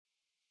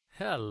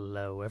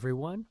Hello,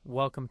 everyone.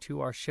 Welcome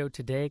to our show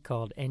today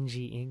called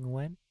NG 英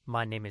文.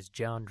 My name is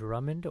John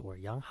Drummond or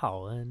Yang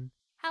Haoen.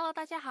 Hello，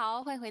 大家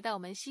好，欢迎回到我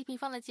们西平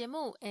方的节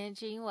目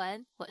NG 英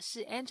文，我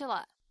是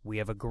Angela。We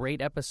have a great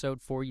episode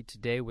for you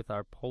today with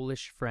our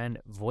Polish friend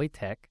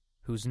Wojtek,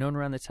 who's known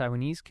around the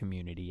Taiwanese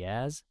community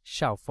as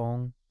小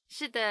峰。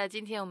是的，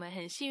今天我们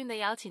很幸运的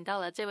邀请到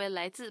了这位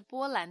来自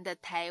波兰的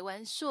台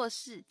湾硕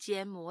士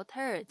兼模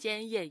特儿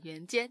兼演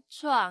员兼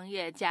创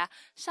业家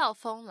少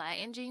峰来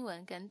NG 英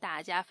文跟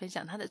大家分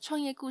享他的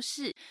创业故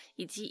事，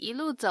以及一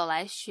路走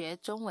来学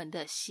中文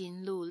的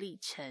心路历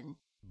程。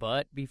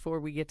But before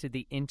we get to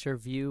the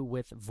interview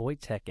with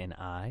Wojtek and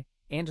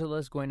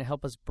Angela is going to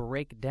help us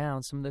break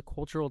down some of the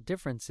cultural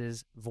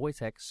differences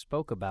Wojtek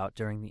spoke about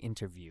during the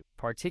interview,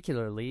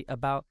 particularly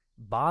about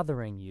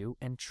bothering you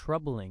and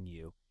troubling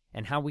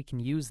you.And how we can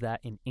use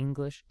that in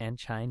English and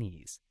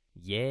Chinese.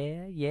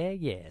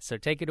 Yeah. So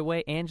take it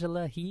away,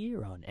 Angela,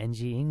 here on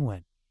NG 英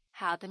文。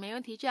好的，没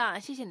问题，这样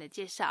谢谢你的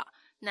介绍。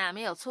那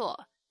没有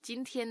错，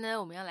今天呢，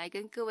我们要来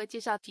跟各位介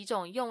绍几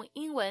种用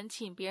英文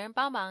请别人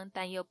帮忙，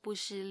但又不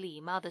失礼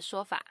貌的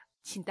说法。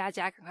请大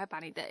家赶快把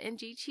你的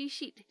NG cheat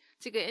sheet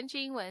这个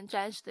NG 英文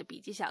专属的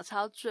笔记小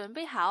抄准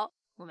备好，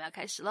我们要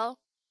开始咯。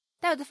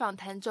待会的访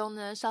谈中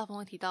呢，少峰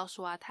会提到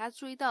说他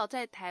注意到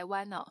在台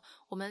湾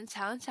我们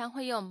常常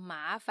会用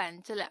麻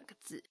烦这两个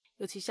字，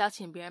尤其是要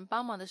请别人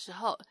帮忙的时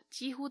候，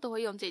几乎都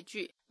会用这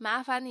句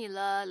麻烦你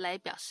了来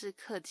表示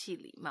客气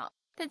礼貌。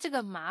但这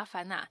个麻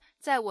烦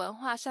在文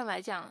化上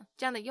来讲，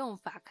这样的用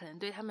法可能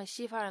对他们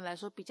西方人来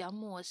说比较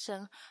陌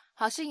生，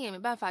好像也没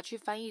办法去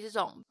翻译这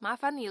种麻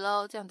烦你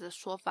咯这样的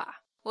说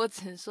法。我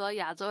只能说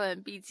亚洲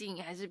人毕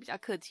竟还是比较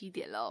客气一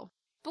点咯。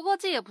不过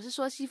这也不是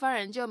说西方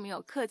人就没有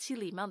客气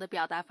礼貌的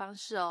表达方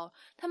式哦，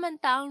他们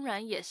当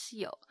然也是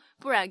有，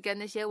不然跟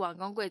那些王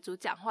公贵族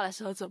讲话的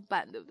时候怎么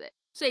办，对不对？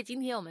所以今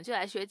天我们就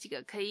来学几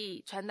个可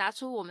以传达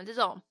出我们这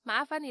种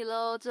麻烦你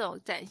咯这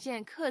种展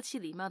现客气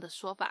礼貌的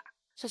说法。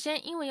首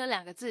先英文有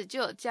两个字就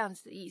有这样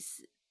子的意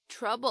思，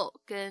 trouble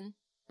跟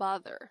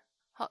bother。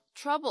 好，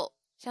 trouble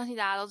相信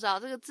大家都知道，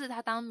这个字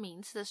它当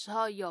名词的时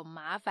候有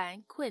麻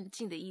烦困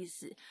境的意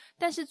思，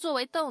但是作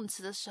为动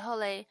词的时候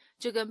嘞，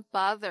就跟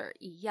bother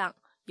一样，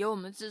有我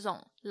们这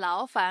种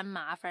劳烦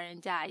麻烦人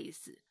家的意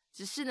思，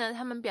只是呢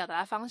他们表达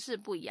的方式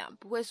不一样，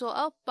不会说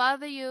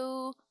bother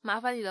you 麻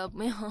烦你了，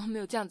没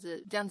有这样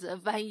子的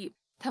翻译，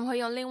他们会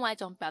用另外一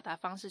种表达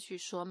方式去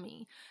说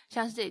明，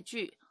像是这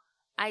句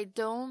I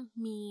don't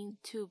mean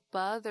to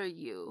bother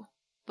you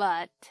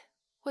but，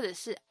 或者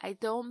是 I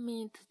don't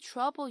mean to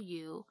trouble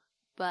you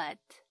but。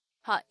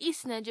 好，意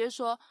思呢就是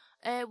说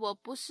我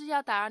不是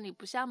要打扰你，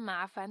不是要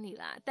麻烦你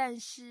啦，但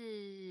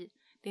是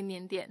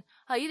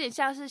好，有点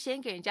像是先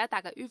给人家打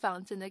个预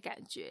防针的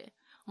感觉。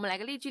我们来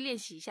个例句练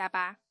习一下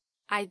吧。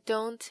 I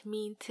don't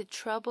mean to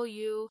trouble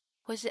you，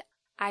 或是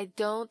I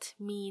don't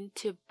mean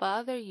to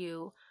bother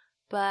you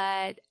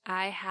but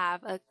I have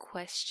a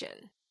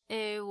question。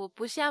 我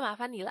不是要麻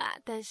烦你啦，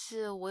但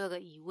是我有个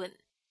疑问。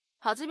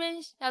好，这边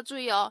要注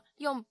意哦，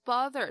用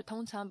bother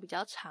通常比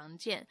较常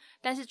见，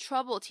但是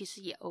trouble 其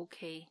实也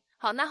OK。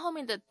 好，那后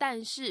面的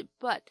但是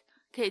but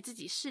可以自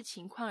己视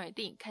情况而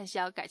定，看是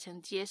要改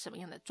成接什么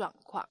样的状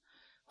况。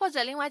或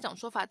者另外一种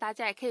说法大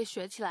家也可以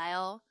学起来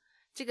哦，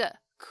这个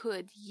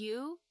could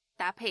you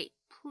搭配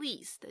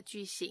please 的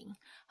句型。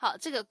好，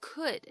这个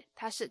could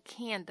它是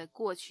can 的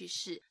过去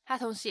式，它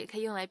同时也可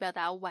以用来表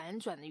达婉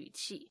转的语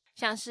气，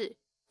像是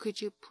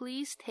Could you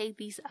please take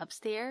these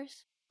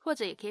upstairs？ 或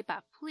者也可以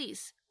把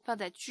please 放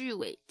在句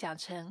尾讲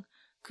成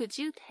Could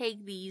you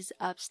take these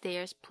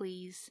upstairs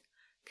please？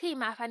 可以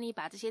麻烦你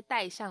把这些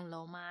带上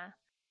楼吗？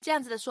这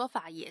样子的说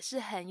法也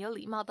是很有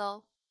礼貌的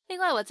哦。另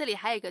外我这里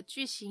还有一个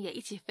句型也一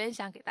起分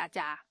享给大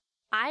家，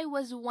 I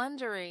was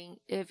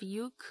wondering if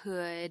you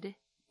could……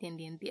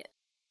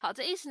 好，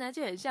这意思呢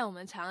就很像我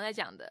们常在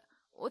讲的，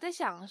我在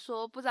想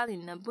说不知道你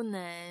能不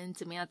能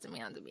怎么样。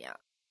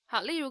好，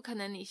例如可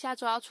能你下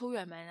周要出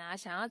远门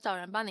想要找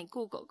人帮你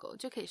顾狗狗，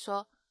就可以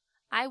说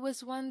I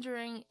was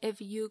wondering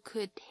if you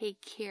could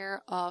take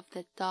care of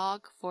the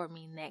dog for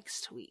me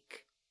next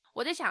week。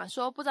 我在想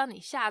说不知道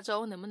你下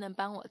周能不能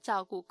帮我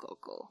照顾狗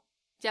狗。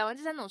讲完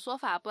这三种说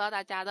法，不知道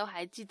大家都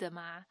还记得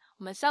吗？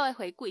我们稍微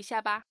回顾一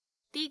下吧。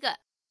第一个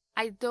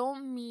I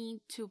don't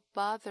mean to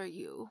bother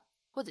you，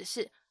 或者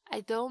是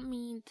I don't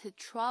mean to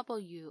trouble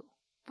you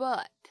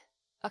but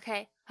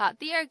OK。 好，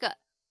第二个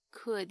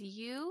Could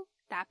you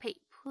搭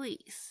配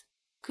please，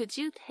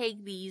 Could you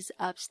take these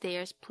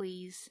upstairs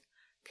please？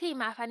 可以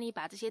麻烦你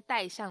把这些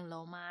带上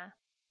楼吗？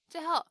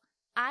最后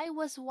I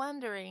was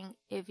wondering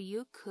if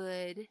you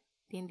could……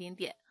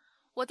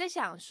 我在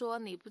想说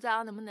你不知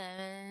道能不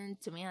能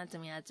怎么样，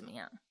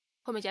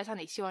后面加上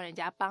你希望人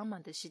家帮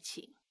忙的事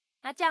情。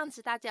那这样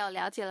子大家有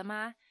了解了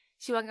吗？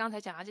希望刚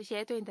才讲到这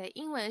些对你的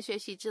英文学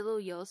习之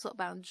路有所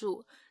帮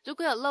助。如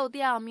果有漏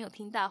掉没有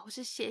听到或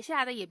是写下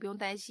来的也不用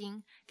担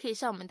心，可以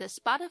上我们的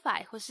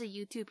Spotify 或是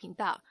YouTube 频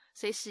道，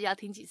随时要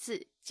听几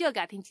次就给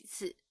它听几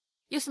次。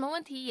有什么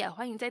问题也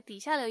欢迎在底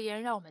下留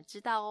言让我们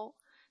知道哦。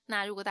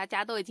那如果大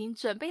家都已经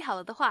准备好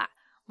了的话，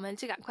我们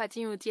就赶快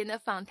进入今天的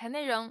访谈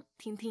内容，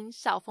听听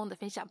少峰的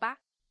分享吧。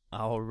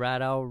All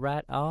right.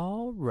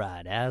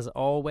 As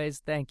always,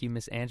 thank you,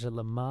 Miss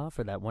Angela Ma,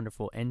 for that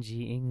wonderful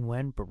NG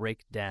Ingwen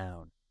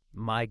breakdown.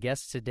 My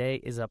guest today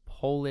is a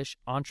Polish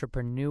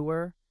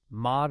entrepreneur,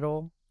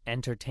 model,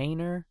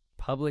 entertainer,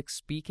 public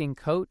speaking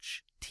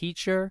coach,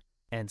 teacher,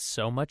 and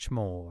so much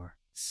more.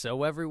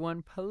 So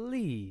everyone,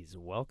 please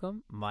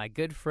welcome my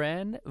good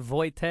friend,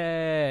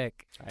 Wojtek.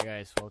 Hi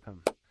guys,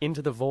 welcome.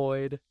 Into the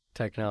void,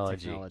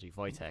 technology.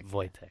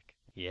 Wojtek.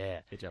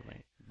 Yeah. Good job,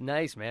 mate.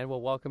 Nice, man.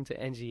 Well, welcome to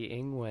NG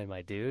Ingwen,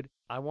 my dude.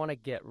 I want to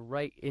get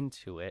right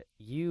into it.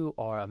 You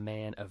are a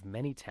man of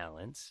many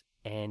talents,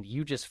 and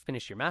you just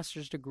finished your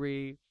master's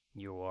degree.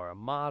 You are a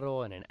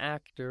model and an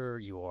actor.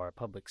 You are a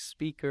public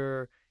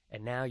speaker,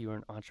 and now you're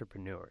an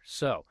entrepreneur.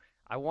 So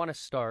I want to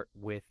start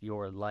with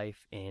your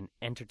life in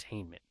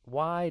entertainment.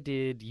 Why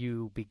did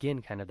you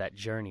begin kind of that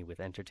journey with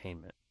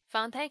entertainment?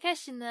 访谈一开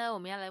始呢，我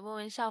们要来问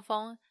问少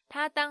峰，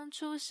他当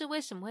初是为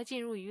什么会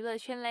进入娱乐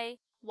圈嘞？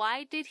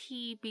 Why did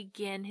he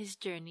begin his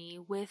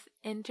journey with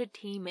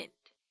entertainment?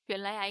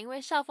 原来啊，因为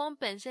少峰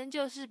本身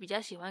就是比较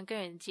喜欢跟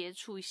人接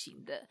触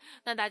型的。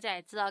那大家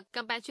也知道，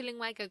刚搬去另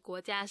外一个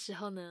国家的时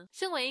候呢，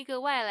身为一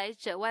个外来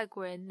者，外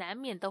国人难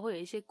免都会有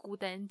一些孤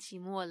单寂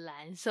寞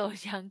蓝瘦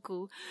香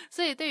菇，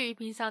所以对于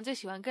平常就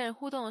喜欢跟人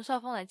互动的少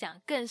峰来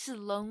讲，更是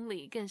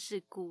lonely， 更是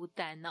孤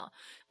单哦。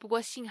不过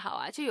幸好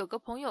啊，就有个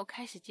朋友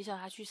开始介绍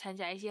他去参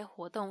加一些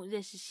活动，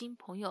认识新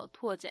朋友，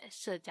拓展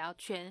社交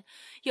圈。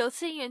有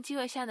次因缘机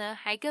会下呢，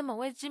还跟某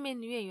位知名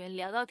女演员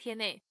聊到天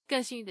呢。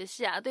更幸运的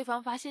是啊，对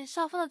方发现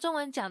少峰的中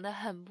文讲得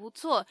很不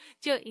错，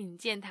就引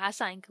荐他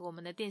上一个我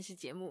们的电视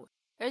节目，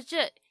而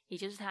这也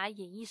就是他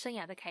演艺生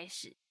涯的开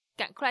始。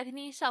赶快来听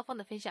听少峰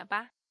的分享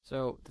吧。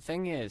So the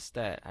thing is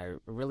that I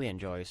really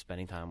enjoy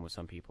spending time with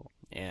some people,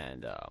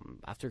 and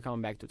after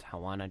coming back to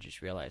Taiwan, I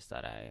just realized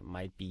that I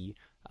might be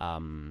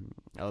a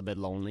little bit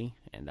lonely,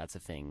 and that's a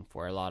thing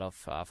for a lot of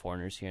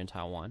foreigners here in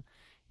Taiwan.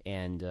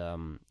 And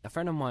a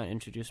friend of mine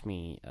introduced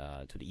me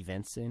to the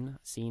event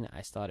scene.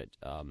 I started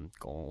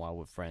going out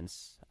with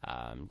friends,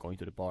 going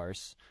to the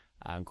bars,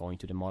 going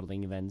to the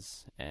modeling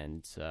events.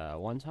 And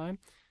one time,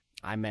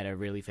 I met a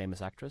really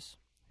famous actress.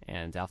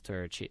 And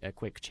after a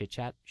quick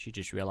chit-chat, she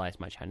just realized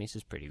my Chinese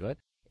is pretty good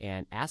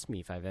and asked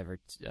me if I've ever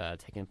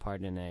taken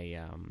part in a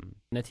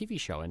TV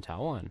show in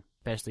Taiwan,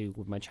 especially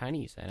with my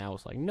Chinese. And I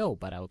was like, no,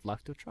 but I would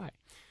love to try.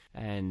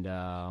 And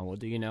what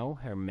do you know?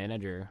 Her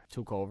manager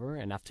took over,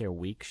 and after a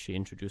week, she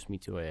introduced me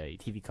to a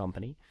TV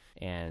company.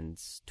 And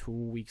 2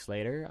 weeks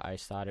later, I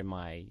started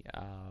my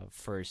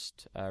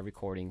first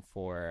recording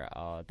for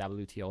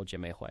WTO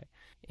Jimehui.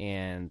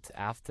 And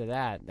after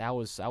that, I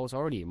was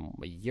already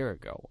a year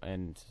ago.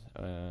 And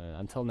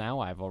until now,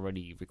 I've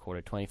already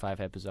recorded 25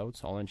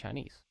 episodes, all in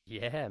Chinese.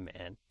 Yeah,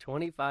 man.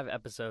 25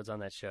 episodes on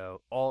that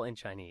show, all in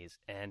Chinese.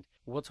 And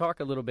we'll talk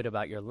a little bit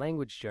about your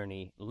language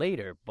journey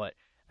later, but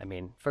I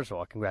mean, first of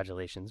all,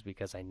 congratulations,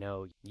 because I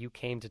know you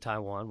came to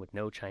Taiwan with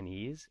no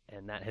Chinese,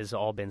 and that has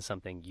all been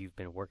something you've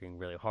been working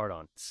really hard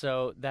on.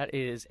 So that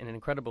is an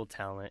incredible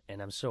talent,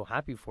 and I'm so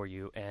happy for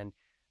you, and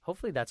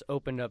hopefully that's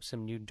opened up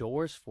some new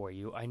doors for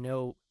you. I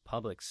know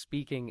public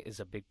speaking is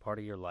a big part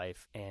of your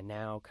life, and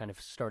now kind of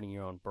starting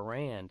your own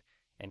brand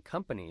and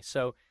company.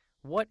 So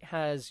what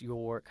has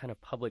your kind of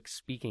public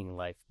speaking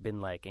life been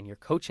like, and your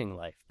coaching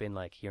life been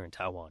like here in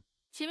Taiwan?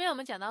 前面我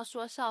们讲到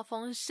说少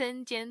峰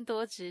身兼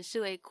多职，是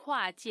位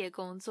跨界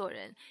工作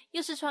人，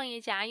又是创业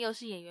家，又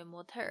是演员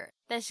模特儿。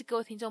但是各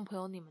位听众朋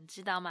友，你们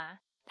知道吗？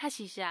他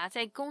其实啊，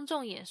在公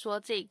众演说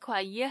这一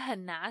块也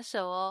很拿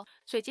手哦。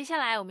所以接下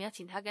来我们要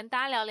请他跟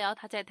大家聊聊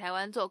他在台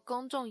湾做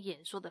公众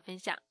演说的分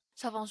享。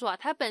少峰说啊，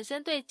他本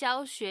身对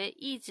教学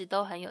一直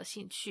都很有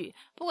兴趣，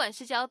不管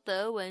是教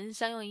德文、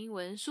商用英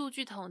文、数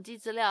据统计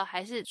资料，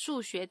还是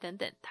数学等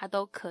等，他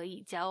都可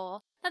以教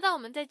哦。那当我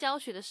们在教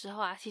学的时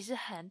候啊，其实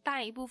很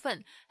大一部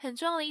分很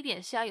重要的一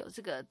点是要有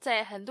这个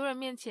在很多人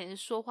面前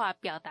说话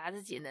表达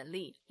自己的能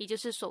力，也就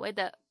是所谓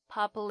的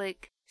public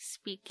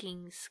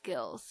speaking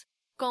skills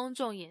公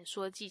众演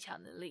说技巧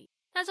能力。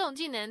那这种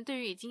技能对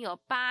于已经有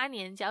8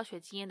年教学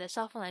经验的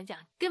少峰来讲，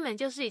根本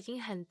就是已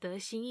经很得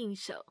心应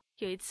手。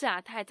有一次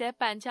啊，他还在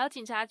板桥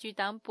警察局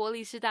当波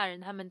利士大人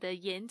他们的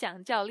演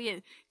讲教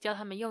练，教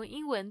他们用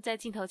英文在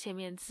镜头前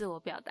面自我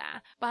表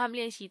达，帮他们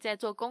练习在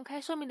做公开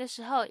说明的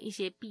时候一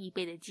些必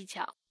备的技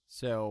巧。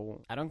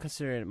So I don't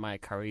consider it my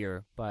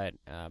career, but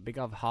a big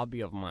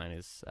hobby of mine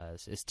is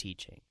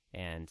teaching.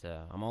 And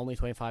I'm only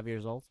 25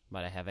 years old,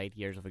 but I have 8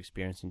 years of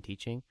experience in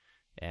teaching.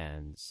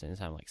 And since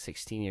I'm like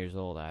 16 years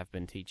old, I've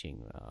been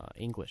teaching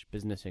English,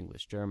 business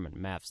English, German,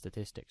 math,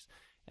 statistics.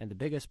 And the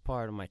biggest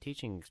part of my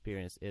teaching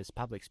experience is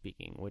public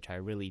speaking, which I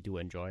really do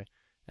enjoy.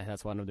 And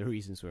that's one of the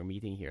reasons we're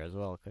meeting here as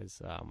well,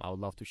 because I would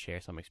love to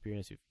share some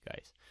experience with you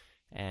guys.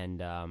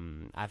 And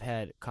I've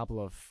had a couple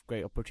of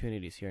great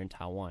opportunities here in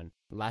Taiwan.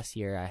 Last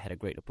year, I had a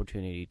great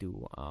opportunity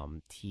to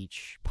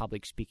teach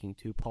public speaking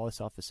to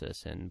police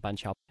officers in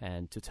Banqiao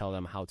and to tell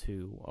them how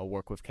to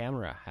work with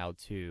camera, how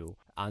to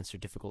answer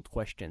difficult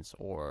questions,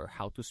 or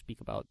how to speak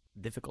about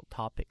difficult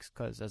topics.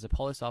 Because as a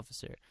police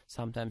officer,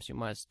 sometimes you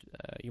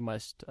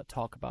must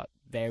talk about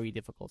very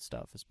difficult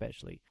stuff,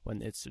 especially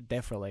when it's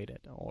death-related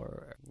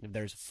or if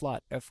there's a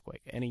flood,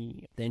 earthquake,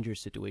 any dangerous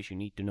situation.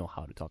 You need to know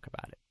how to talk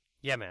about it.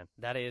 Yeah, man,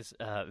 that is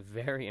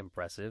very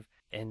impressive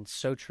and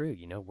so true.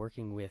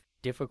 Working with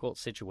difficult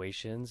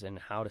situations and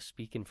how to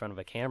speak in front of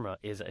a camera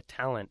is a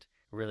talent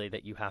really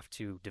that you have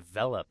to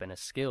develop and a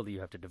skill that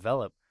you have to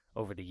develop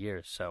over the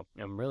years. So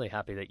I'm really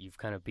happy that you've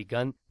kind of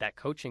begun that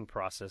coaching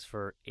process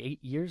for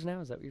 8 years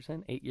now. Is that what you're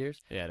saying? 8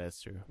 years? Yeah,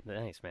 that's true.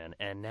 Nice, man.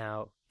 And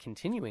now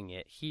continuing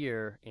it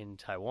here in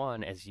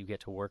Taiwan as you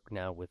get to work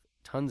now with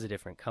tons of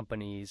different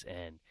companies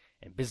and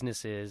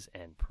businesses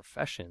and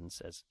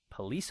professions as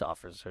police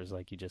officers,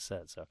 like you just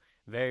said. So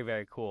very,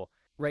 very cool.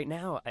 Right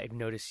now, I've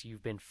noticed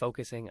you've been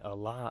focusing a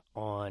lot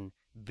on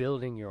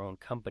building your own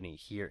company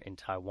here in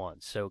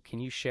Taiwan. So can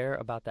you share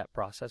about that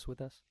process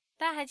with us?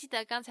 大家还记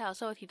得刚才有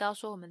时候提到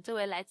说我们这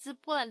位来自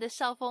波兰的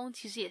少峰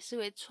其实也是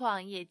位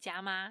创业家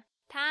吗？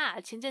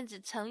他前阵子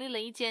成立了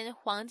一间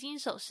黄金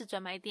首饰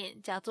专卖店，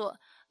叫做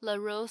La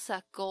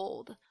Rosa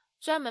Gold，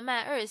 专门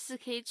卖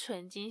 24K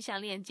纯金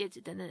项链、戒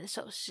指等等的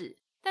首饰。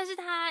但是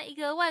他一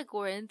个外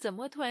国人怎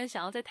么会突然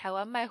想要在台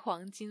湾卖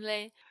黄金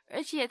嘞？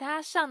而且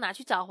他上哪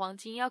去找黄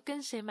金？要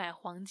跟谁买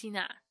黄金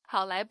啊？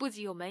好，来不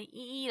及我们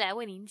一一来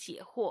为您解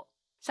惑。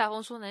少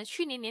峰说呢，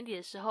去年年底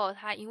的时候，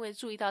他因为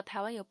注意到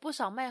台湾有不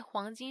少卖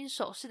黄金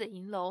首饰的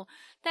银楼，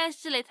但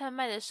是他们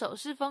卖的首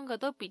饰风格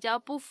都比较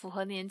不符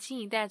合年轻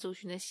一代族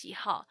群的喜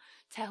好，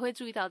才会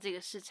注意到这个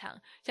市场，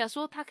想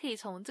说他可以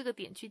从这个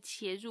点去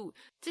切入，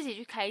自己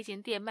去开一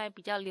间店卖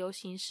比较流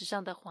行时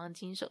尚的黄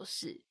金首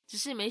饰。只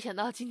是没想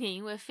到今年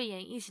因为肺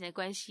炎疫情的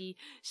关系，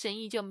生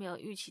意就没有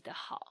预期的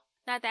好。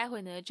那待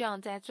会呢，John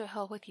在最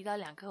后会提到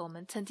2个我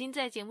们曾经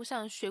在节目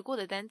上学过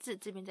的单字，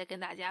这边再跟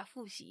大家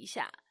复习一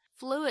下。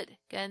Fluid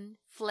跟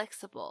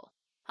flexible，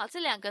 好，这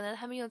2个呢，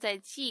他们用在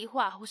计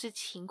划或是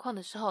情况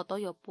的时候都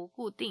有不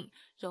固定、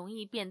容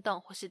易变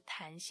动或是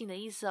弹性的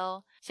意思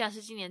哦。像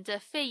是今年这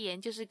肺炎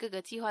就是各个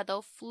计划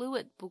都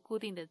fluid 不固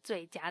定的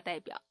最佳代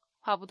表。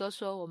话不多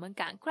说，我们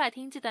赶快来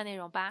听这段内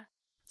容吧。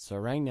So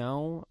right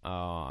now,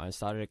 I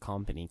started a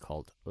company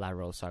called La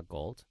Rosa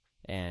Gold,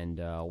 and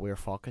we're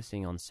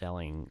focusing on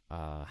selling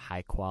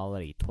high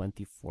quality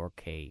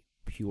 24K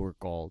pure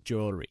gold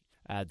jewelry.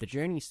 The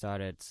journey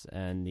started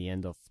in the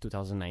end of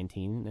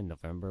 2019 in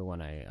November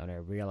when I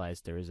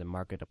realized there is a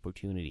market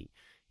opportunity.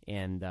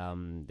 And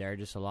there are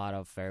just a lot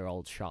of very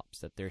old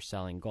shops that they're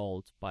selling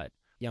gold, but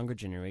younger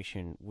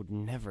generation would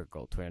never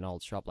go to an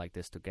old shop like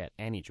this to get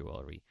any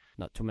jewelry.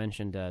 Not to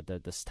mention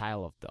the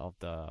style of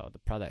the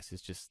products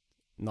is just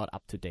not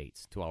up to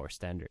date to our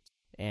standards.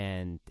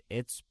 And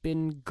it's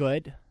been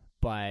good,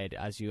 but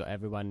as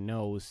everyone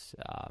knows,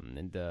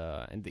 in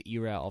the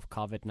era of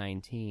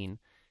COVID-19,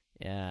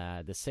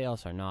 the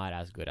sales are not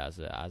as good as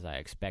I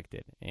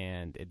expected,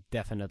 and it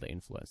definitely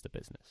influenced the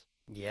business.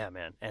 Yeah,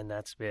 man, and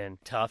that's been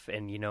tough,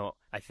 and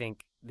I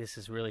think this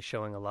is really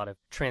showing a lot of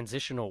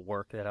transitional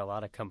work that a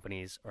lot of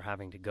companies are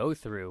having to go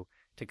through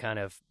to kind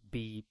of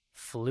be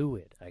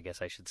fluid, I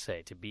guess I should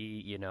say, to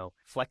be,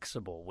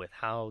 flexible with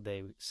how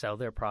they sell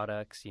their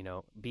products,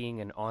 being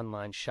an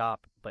online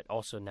shop, but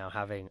also now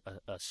having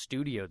a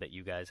studio that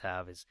you guys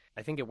have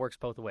I think it works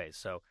both ways.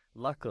 So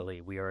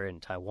luckily we are in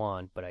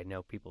Taiwan, but I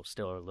know people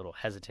still are a little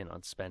hesitant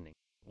on spending.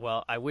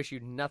 Well, I wish you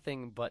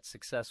nothing but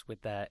success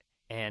with that.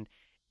 And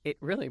it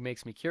really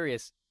makes me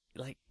curious,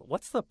 like,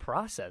 what's the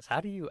process?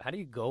 How do you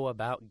go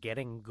about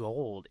getting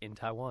gold in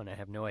Taiwan? I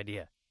have no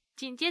idea.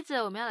 紧接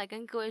着我们要来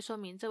跟各位说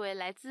明这位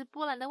来自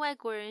波兰的外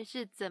国人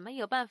是怎么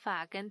有办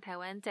法跟台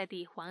湾在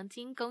地黄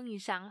金供应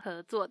商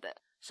合作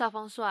的。少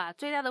峰说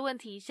最大的问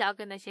题是要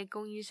跟那些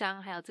供应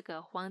商还有这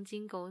个黄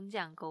金工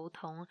匠沟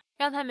通，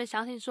让他们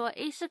相信说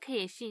是可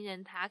以信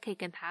任他，可以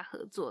跟他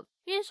合作。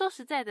因为说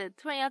实在的，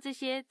突然要这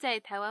些在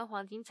台湾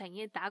黄金产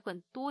业打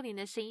滚多年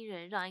的生意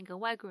人让一个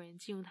外国人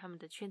进入他们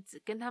的圈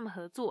子跟他们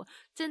合作，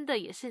真的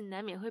也是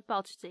难免会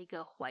抱持着一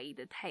个怀疑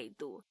的态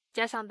度。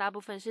加上大部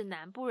分是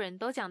南部人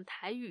都讲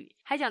台语，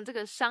还讲这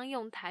个商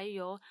用台语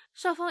哦，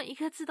少峰一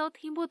个字都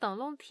听不懂，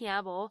都听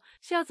不懂，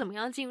是要怎么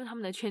样进入他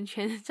们的圈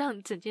圈，这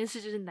样整件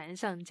事就是难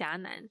上加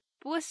难。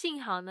不过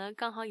幸好呢，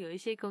刚好有一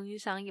些供应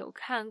商有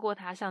看过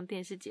他上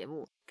电视节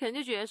目，可能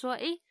就觉得说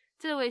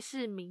这位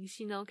是明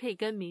星哦，可以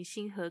跟明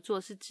星合作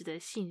是值得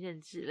信任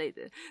之类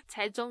的，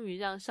才终于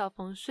让少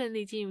峰顺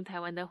利进入台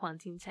湾的黄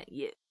金产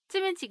业。这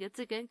边几个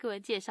字跟各位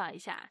介绍一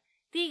下，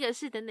第一个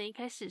是等等一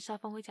开始少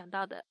峰会讲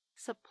到的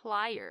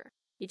supplier，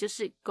 也就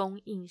是供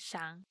应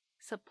商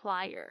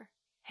supplier，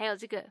 还有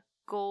这个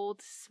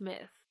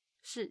goldsmith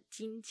是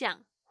金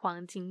匠、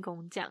黄金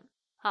工匠。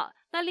好，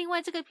那另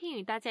外这个片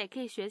语大家也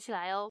可以学起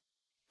来哦，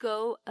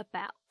 go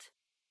about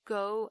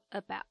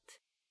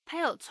它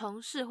有从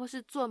事或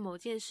是做某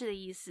件事的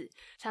意思，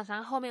常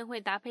常后面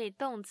会搭配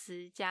动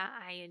词加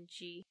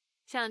ing。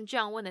像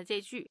John 问的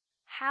这句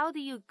How do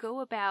you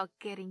go about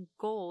getting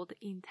gold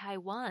in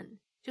Taiwan？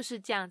 就是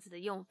这样子的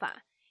用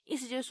法，意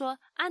思就是说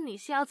啊，你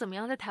是要怎么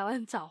样在台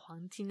湾找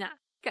黄金啊？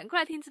赶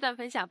快来听这段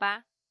分享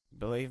吧。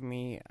Believe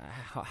me,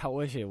 I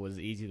wish it was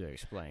easy to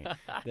explain.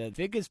 The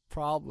biggest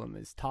problem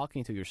is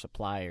talking to your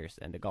suppliers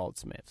and the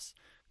goldsmiths,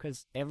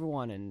 because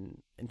everyone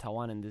in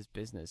Taiwan in this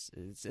business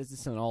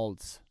it's an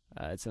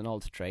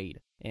old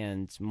trade,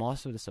 and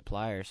most of the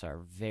suppliers are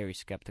very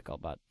skeptical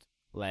about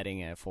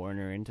letting a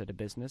foreigner into the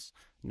business.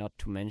 Not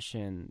to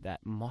mention that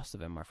most of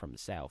them are from the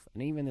south,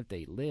 and even if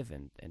they live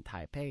in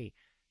Taipei,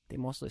 they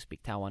mostly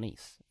speak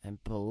Taiwanese.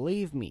 And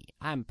believe me,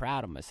 I'm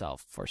proud of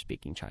myself for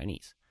speaking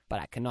Chinese. But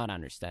I cannot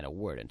understand a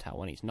word in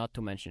Taiwanese, not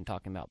to mention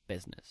talking about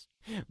business.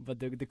 But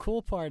the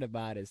cool part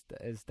about it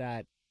is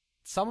that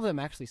some of them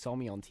actually saw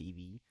me on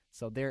TV,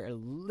 so they're a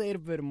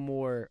little bit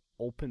more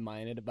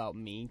open-minded about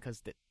me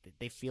because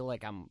they feel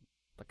like I'm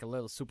like a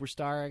little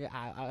superstar,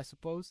 I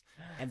suppose.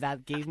 And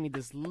that gave me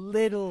this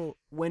little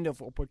window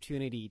of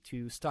opportunity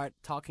to start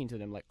talking to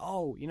them like,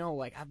 oh,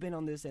 like I've been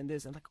on this and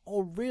this. And like,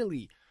 oh,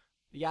 really?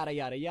 Yada,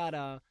 yada,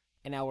 yada.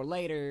 An hour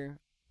later,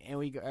 and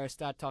we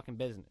start talking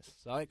business.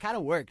 So it kind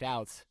of worked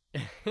out.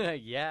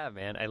 Yeah,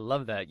 man, I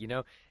love that,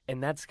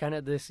 and that's kind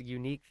of this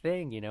unique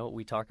thing,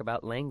 we talk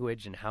about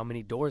language and how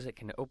many doors it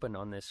can open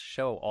on this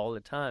show all the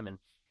time, and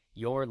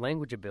your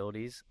language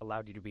abilities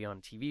allowed you to be on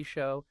a TV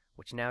show,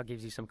 which now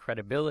gives you some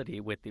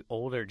credibility with the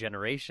older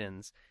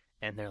generations,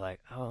 and they're like,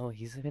 oh,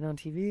 he's been on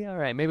TV? All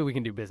right, maybe we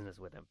can do business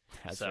with him.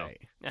 That's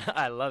right.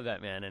 I love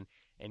that, man,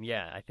 and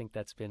yeah, I think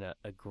that's been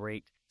a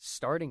great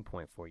starting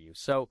point for you.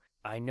 So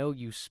I know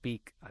you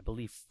speak, I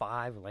believe,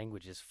 5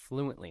 languages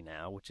fluently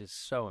now, which is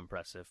so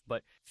impressive.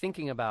 But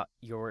thinking about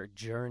your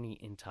journey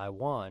in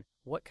Taiwan,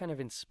 what kind of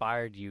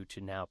inspired you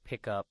to now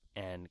pick up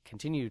and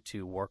continue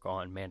to work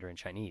on Mandarin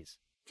Chinese?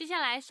 接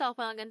下来少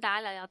峰要跟大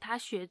家聊聊他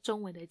学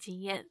中文的经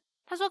验。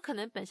他说可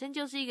能本身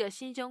就是一个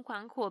心胸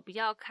宽阔、比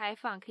较开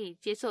放、可以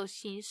接受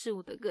新事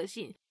物的个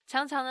性，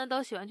常常呢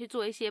都喜欢去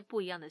做一些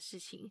不一样的事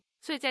情。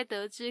所以在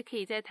得知可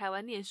以在台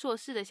湾念硕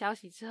士的消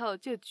息之后，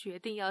就决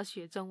定要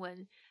学中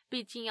文。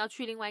毕竟要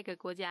去另外一个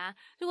国家，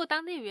如果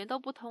当地语言都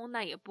不通，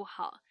那也不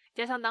好。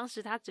加上当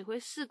时他只会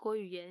4国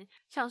语言，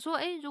想说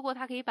如果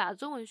他可以把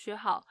中文学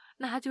好，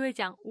那他就会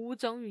讲5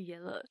种语言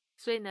了。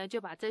所以呢，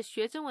就把这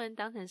学中文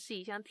当成是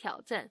一项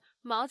挑战，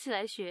卯起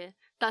来学，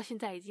到现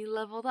在已经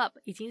leveled up，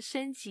 已经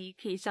升级，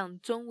可以上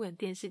中文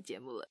电视节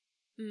目了。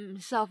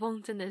少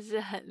峰真的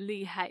是很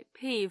厉害，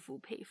佩服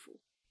佩服。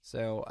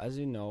So, as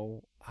you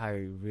know, I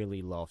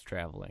really love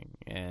traveling,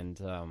 and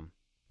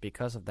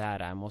because of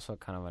that, I'm also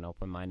kind of an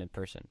open-minded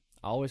person.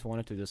 I always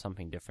wanted to do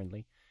something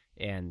differently,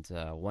 and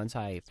once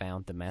I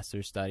found the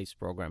Master's Studies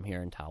program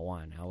here in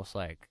Taiwan, I was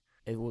like,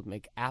 it would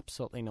make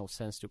absolutely no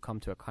sense to come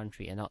to a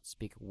country and not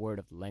speak a word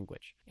of the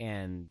language.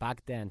 And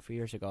back then, 3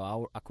 years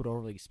ago, I could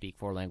already speak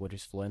 4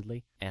 languages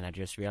fluently, and I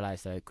just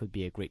realized that it could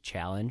be a great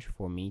challenge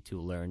for me to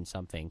learn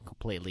something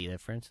completely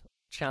different.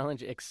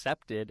 Challenge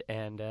accepted,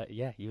 and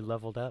yeah, you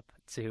leveled up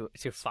to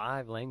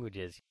 5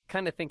 languages.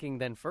 Kind of thinking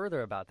then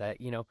further about that,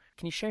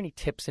 can you share any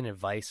tips and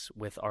advice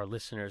with our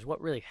listeners? What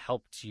really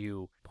helped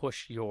you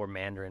push your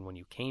Mandarin when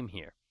you came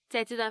here?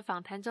 在这段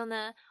访谈中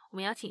呢，我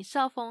们要请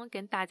少峰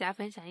跟大家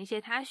分享一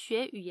些他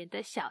学语言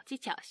的小技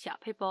巧、小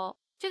撇步。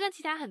就跟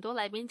其他很多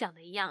来宾讲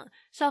的一样，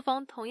少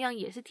峰同样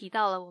也是提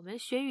到了我们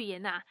学语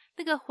言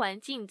那个环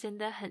境真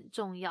的很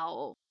重要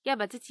哦，要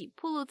把自己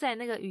暴露在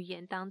那个语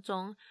言当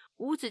中，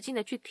无止境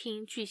的去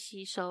听去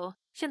吸收。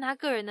像他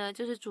个人呢，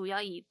就是主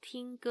要以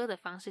听歌的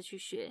方式去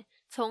学，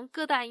从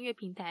各大音乐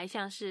平台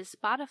像是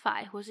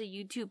Spotify 或是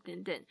YouTube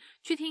等等，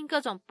去听各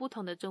种不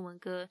同的中文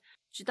歌，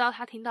直到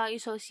他听到一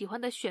首喜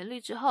欢的旋律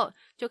之后，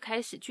就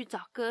开始去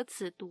找歌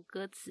词、读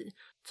歌词，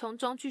从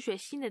中去学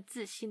新的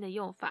字、新的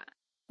用法。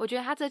我觉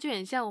得他这就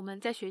很像我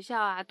们在学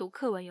校读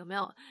课文，有没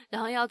有？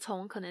然后要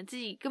从可能自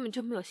己根本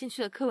就没有兴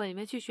趣的课文里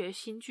面去学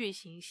新句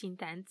型、新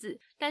单字。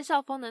但少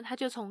峰呢，他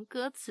就从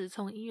歌词、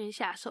从音乐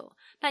下手，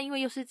但因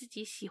为又是自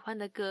己喜欢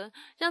的歌，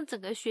让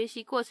整个学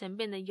习过程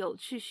变得有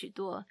趣许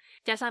多。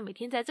加上每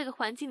天在这个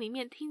环境里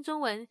面听中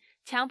文，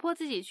强迫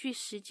自己去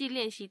实际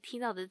练习听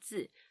到的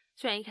字。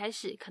虽然一开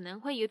始可能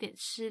会有点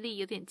吃力，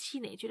有点气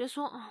馁，觉得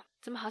说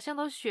怎么好像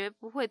都学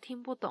不会、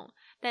听不懂，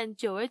但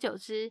久而久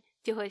之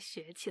就会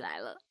学起来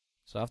了。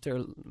So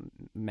after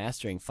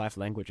mastering 5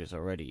 languages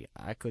already,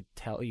 I could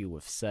tell you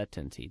with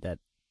certainty that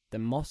the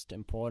most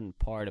important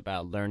part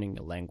about learning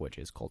a language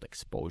is called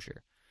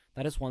exposure.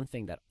 That is one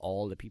thing that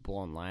all the people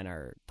online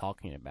are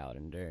talking about,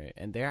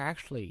 and they're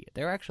actually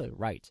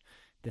right.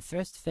 The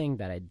first thing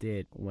that I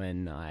did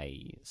when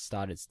I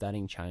started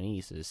studying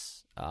Chinese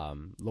is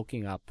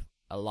looking up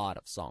a lot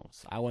of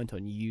songs. I went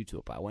on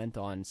YouTube, I went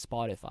on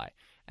Spotify,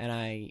 and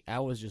I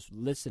was just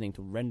listening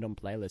to random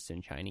playlists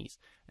in Chinese.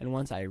 And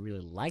once I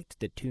really liked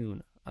the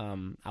tune,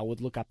 I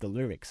would look up the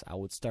lyrics. I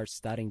would start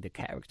studying the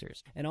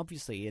characters. And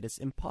obviously, it is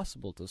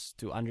impossible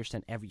to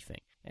understand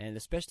everything. And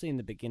especially in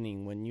the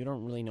beginning, when you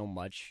don't really know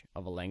much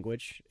of a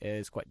language, it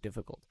is quite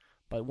difficult.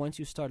 But once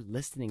you start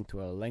listening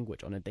to a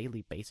language on a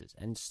daily basis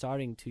and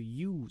starting to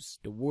use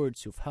the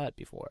words you've heard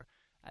before,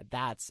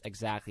 that's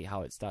exactly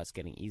how it starts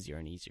getting easier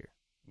and easier.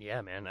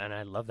 Yeah, man, and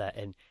I love that.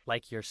 And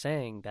like you're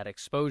saying, that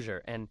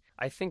exposure. And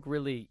I think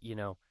really,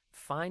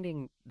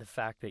 finding the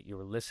fact that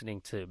you're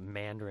listening to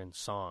Mandarin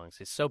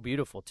songs is so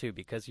beautiful too,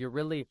 because you're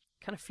really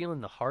kind of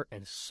feeling the heart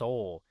and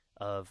soul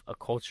of a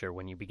culture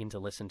when you begin to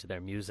listen to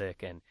their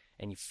music and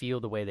you feel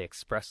the way they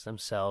express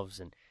themselves.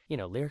 And,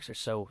 lyrics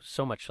are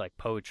so much like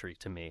poetry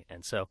to me.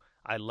 And so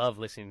I love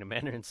listening to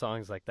Mandarin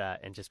songs like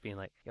that and just being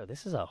like,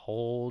 this is a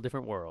whole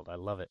different world. I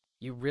love it.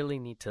 You really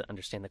need to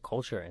understand the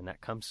culture, and that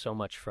comes so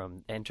much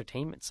from the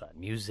entertainment side,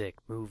 music,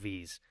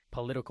 movies,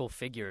 political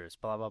figures,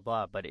 blah, blah,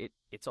 blah. But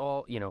it's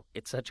all,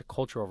 it's such a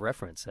cultural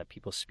reference that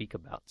people speak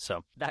about.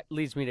 So that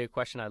leads me to a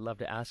question I love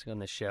to ask on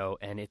the show.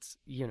 And it's,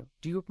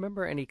 do you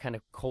remember any kind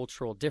of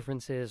cultural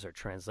differences or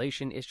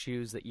translation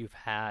issues that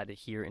you've had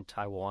here in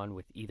Taiwan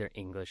with either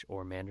English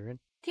or Mandarin?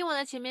 听完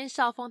了前面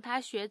少峰他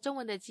学中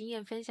文的经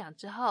验分享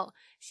之后，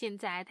现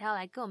在他要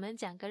来跟我们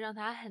讲个让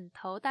他很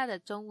头大的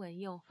中文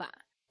用法，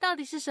到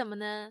底是什么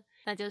呢？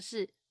那就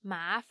是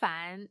麻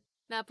烦。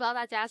那不知道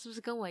大家是不是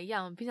跟我一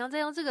样，平常在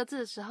用这个字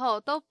的时候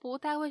都不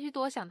太会去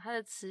多想它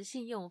的词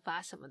性用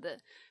法什么的，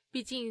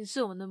毕竟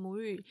是我们的母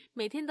语，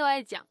每天都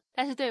在讲，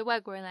但是对于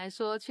外国人来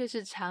说却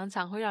是常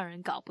常会让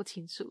人搞不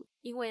清楚。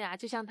因为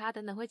就像他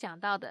等等会讲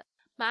到的，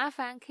麻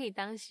烦可以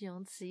当形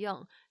容词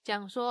用，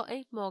讲说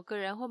某个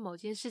人或某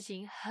件事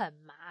情很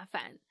麻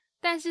烦，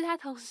但是它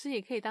同时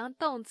也可以当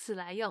动词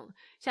来用，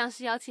像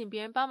是邀请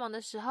别人帮忙的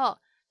时候，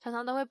常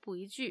常都会补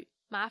一句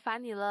麻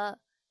烦你了，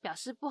表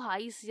示不好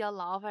意思要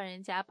劳烦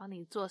人家帮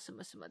你做什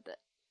么什么的。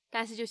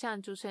但是就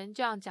像主持人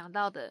这样讲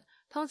到的，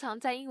通常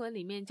在英文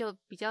里面就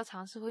比较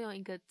常是会用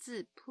一个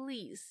字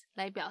please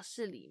来表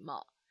示礼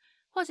貌，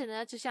或者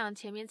呢就像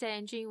前面在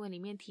人句英文里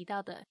面提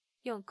到的，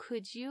用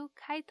could you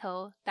开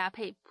头搭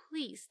配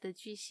please 的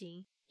句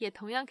型，也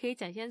同样可以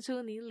展现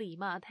出你礼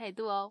貌的态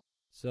度哦。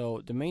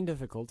So the main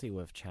difficulty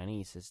with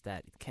Chinese is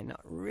that it cannot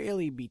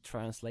really be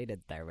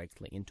translated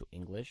directly into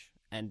English,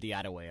 and the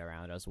other way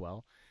around as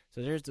well.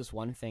 So there's this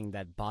one thing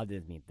that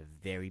bothered me at the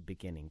very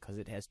beginning, because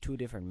it has two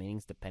different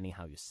meanings depending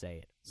how you say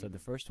it. So the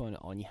first one,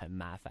 你很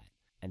麻烦,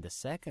 and the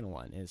second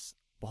one is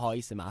不好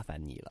意思麻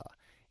烦你了.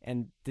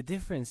 And the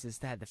difference is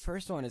that the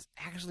first one is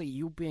actually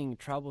you being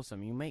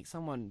troublesome. You make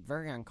someone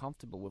very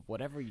uncomfortable with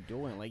whatever you're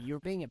doing. Like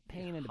you're being a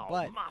pain in the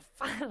butt. 好麻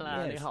烦啦，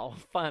 Yes. 你好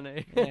烦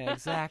欸。 Yeah,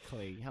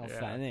 exactly. 好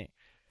烦欸.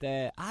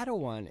 The other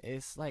one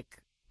is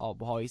like,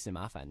 不好意思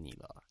麻烦你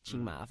了，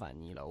请麻烦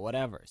你了,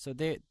 whatever. So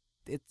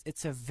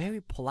it's a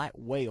very polite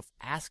way of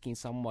asking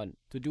someone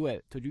to do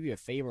you a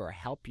favor or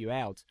help you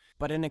out,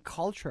 but in a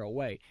cultural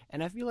way.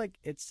 And I feel like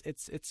it's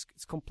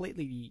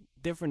completely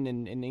different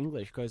in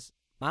English, because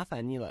麻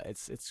烦你了,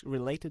 it's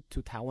related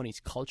to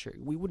Taiwanese culture.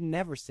 We would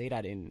never say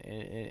that in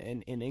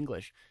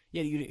English.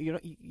 Yeah,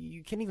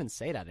 you can't even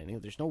say that in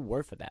English. There's no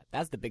word for that.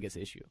 That's the biggest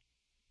issue.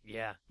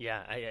 Yeah,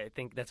 I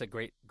think that's a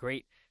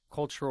great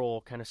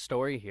cultural kind of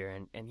story here.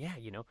 And yeah,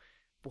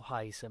 不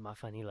好意思麻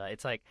烦你了.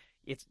 It's like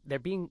they're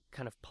being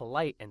kind of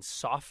polite and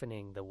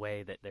softening the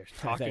way that they're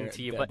talking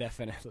to you, but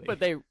definitely. But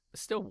they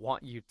still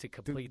want you to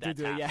complete that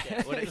task.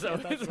 Yeah. So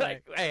Yeah, it's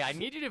like, hey, I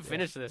need you to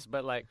finish this,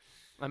 but like,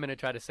 I'm going to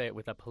try to say it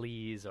with a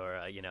please or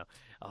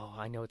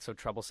I know it's so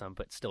troublesome,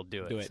 but still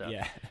do it. Do it, so,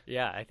 yeah.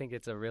 Yeah, I think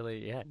it's a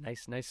really,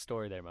 nice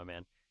story there, my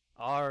man.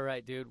 All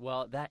right, dude.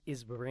 Well, that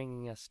is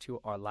bringing us to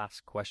our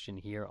last question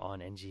here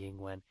on NG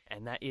Ingwen,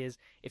 and that is,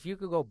 if you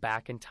could go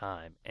back in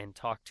time and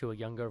talk to a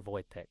younger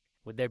Wojtek,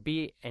 would there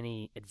be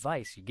any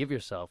advice you give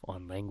yourself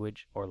on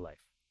language or life?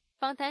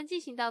 访谈进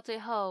行到最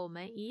后，我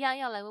们一样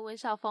要来问问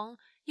少峰，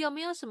有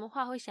没有什么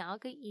话会想要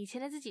跟以前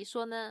的自己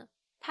说呢？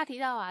他提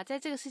到在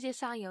这个世界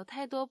上有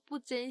太多不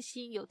真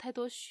心，有太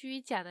多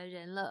虚假的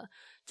人了，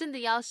真的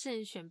要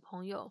慎选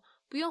朋友，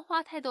不用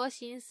花太多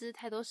心思、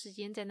太多时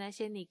间在那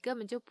些你根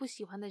本就不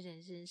喜欢的人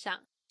身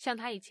上。像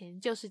他以前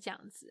就是这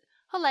样子，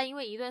后来因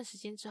为一段时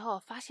间之后，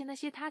发现那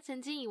些他曾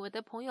经以为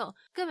的朋友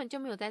根本就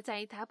没有在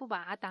意他，不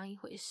把他当一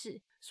回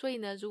事。所以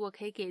呢，如果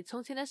可以给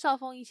从前的少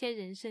峰一些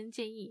人生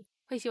建议，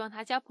会希望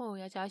他交朋友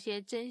要交一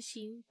些真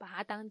心，把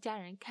他当家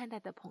人看待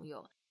的朋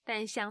友，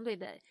但相对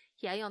的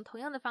也要用同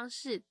样的方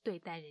式对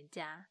待人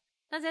家。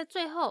那在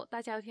最后，大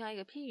家要听到一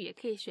个片语也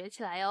可以学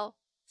起来哦，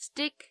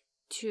 stick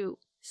to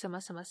什么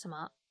什么什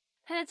么。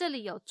它在这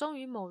里有忠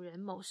于某人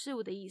某事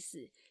物的意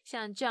思，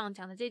像 John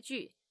讲的这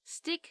句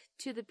stick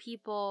to the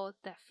people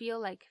that feel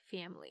like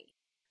family，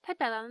 它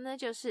表达的呢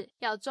就是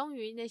要忠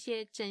于那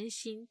些真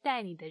心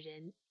待你的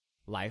人。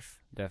 Life,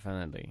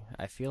 definitely.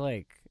 I feel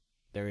like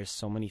there is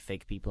so many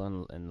fake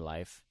people in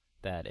life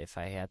that if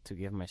I had to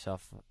give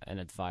myself an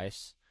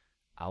advice,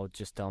 I would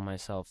just tell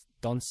myself,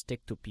 don't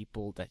stick to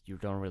people that you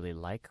don't really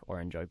like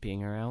or enjoy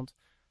being around.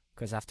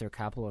 Because after a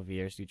couple of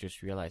years, you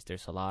just realize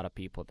there's a lot of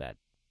people that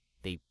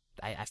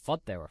I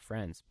thought they were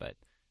friends, but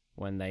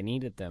when I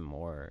needed them,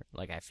 or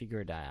like I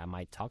figured I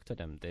might talk to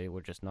them, they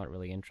were just not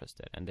really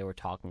interested. And they were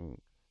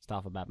talking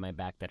stuff about my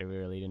back that I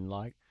really didn't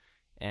like.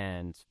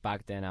 And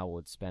back then, I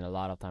would spend a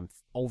lot of time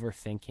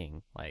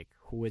overthinking, like,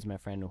 who is my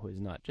friend and who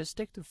is not. Just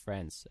stick to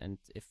friends. And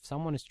if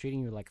someone is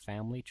treating you like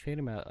family, treat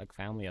them like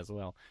family as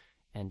well.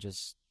 And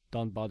just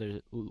don't bother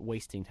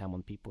wasting time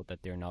on people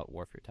that they're not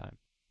worth your time.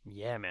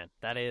 Yeah, man,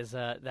 that is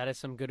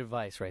some good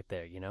advice right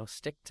there.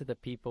 Stick to the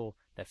people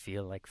that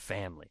feel like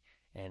family.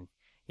 And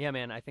yeah,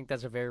 man, I think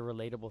that's a very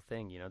relatable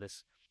thing.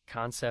 This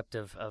concept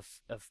of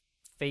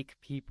fake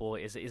people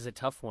is a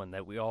tough one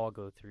that we all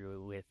go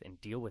through with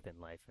and deal with in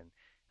life. And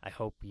I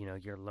hope,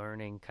 you're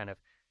learning kind of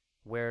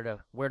where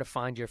to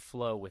find your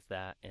flow with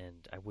that.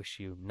 And I wish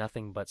you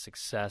nothing but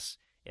success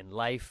in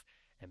life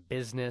and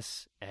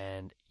business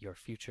and your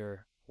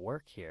future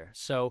work here.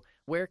 So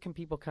where can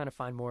people kind of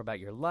find more about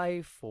your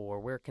life, or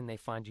where can they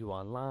find you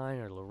online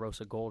or La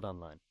Rosa Gold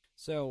online?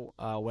 So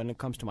when it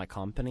comes to my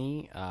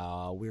company,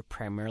 we're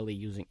primarily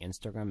using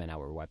Instagram and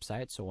our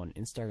website. So on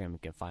Instagram, you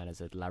can find us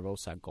at La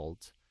Rosa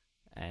Gold.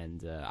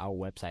 And our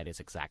website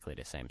is exactly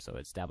the same. So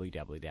it's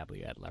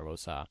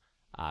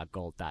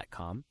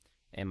www.larosagold.com.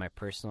 And my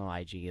personal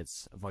IG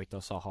is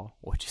Wojtek Soho,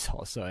 which is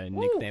also a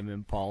nickname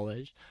in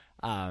Polish.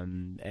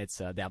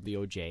 It's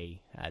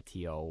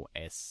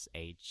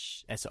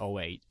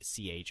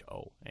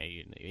WOJTOSHSOHCHO.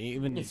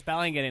 Even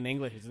spelling it in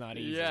English is not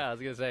easy. Yeah, I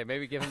was gonna say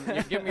maybe give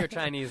me your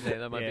Chinese name.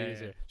 That might be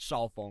easier.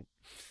 Shaofeng.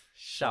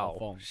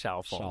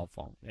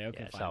 Shaofeng. Yeah,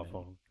 okay,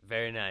 Shaofeng.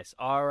 Very nice.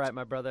 All right,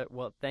 my brother.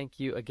 Well, thank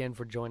you again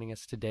for joining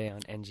us today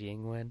on NG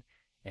Ingwen,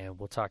 and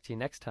we'll talk to you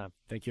next time.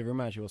 Thank you very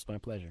much. It was my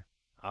pleasure.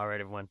 All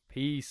right, everyone.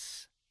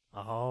 Peace.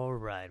 All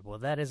right. Well,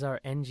 that is our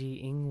NG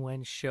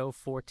Ingwen show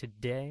for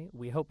today.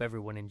 We hope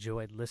everyone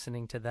enjoyed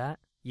listening to that.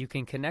 You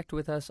can connect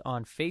with us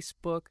on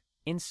Facebook,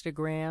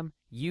 Instagram,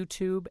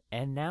 YouTube,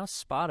 and now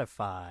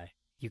Spotify.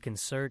 You can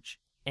search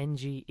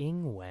NG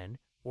Ingwen,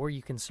 or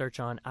you can search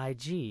on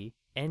IG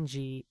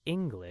NG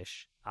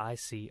English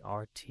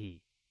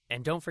ICRT.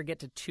 And don't forget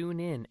to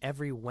tune in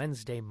every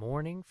Wednesday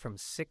morning from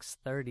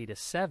 6:30 to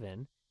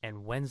 7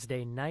 and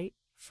Wednesday night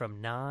from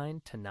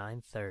 9 to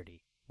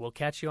 9:30. We'll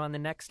catch you on the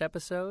next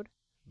episode.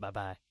 Bye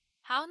bye.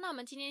 好，那我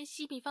们今天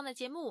西平方的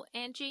节目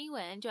NG 英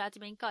文就到这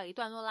边告一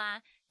段落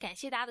啦，感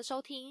谢大家的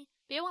收听，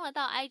别忘了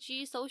到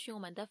IG 搜寻我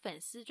们的粉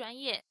丝专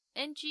页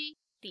NG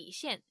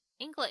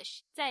English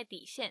再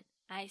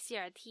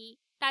ICRT，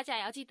大家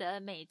也要记得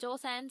每周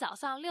三早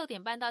上6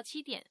点半到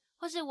7点，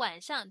或是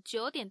晚上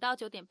9点到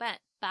9点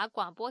半，把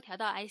广播调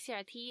到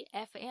ICRT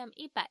FM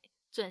 100，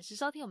准时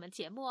收听我们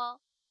节目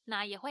哦。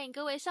那也欢迎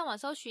各位上网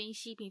搜寻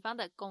西平方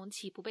的攻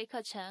其不备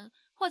课程，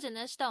或者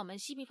呢是到我们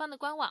西平方的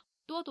官网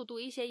多读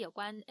一些有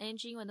关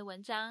NG 英文的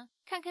文章，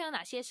看看有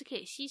哪些是可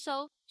以吸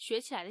收学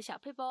起来的小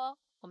撇步哦。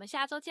我们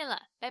下周见了，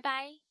拜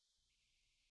拜。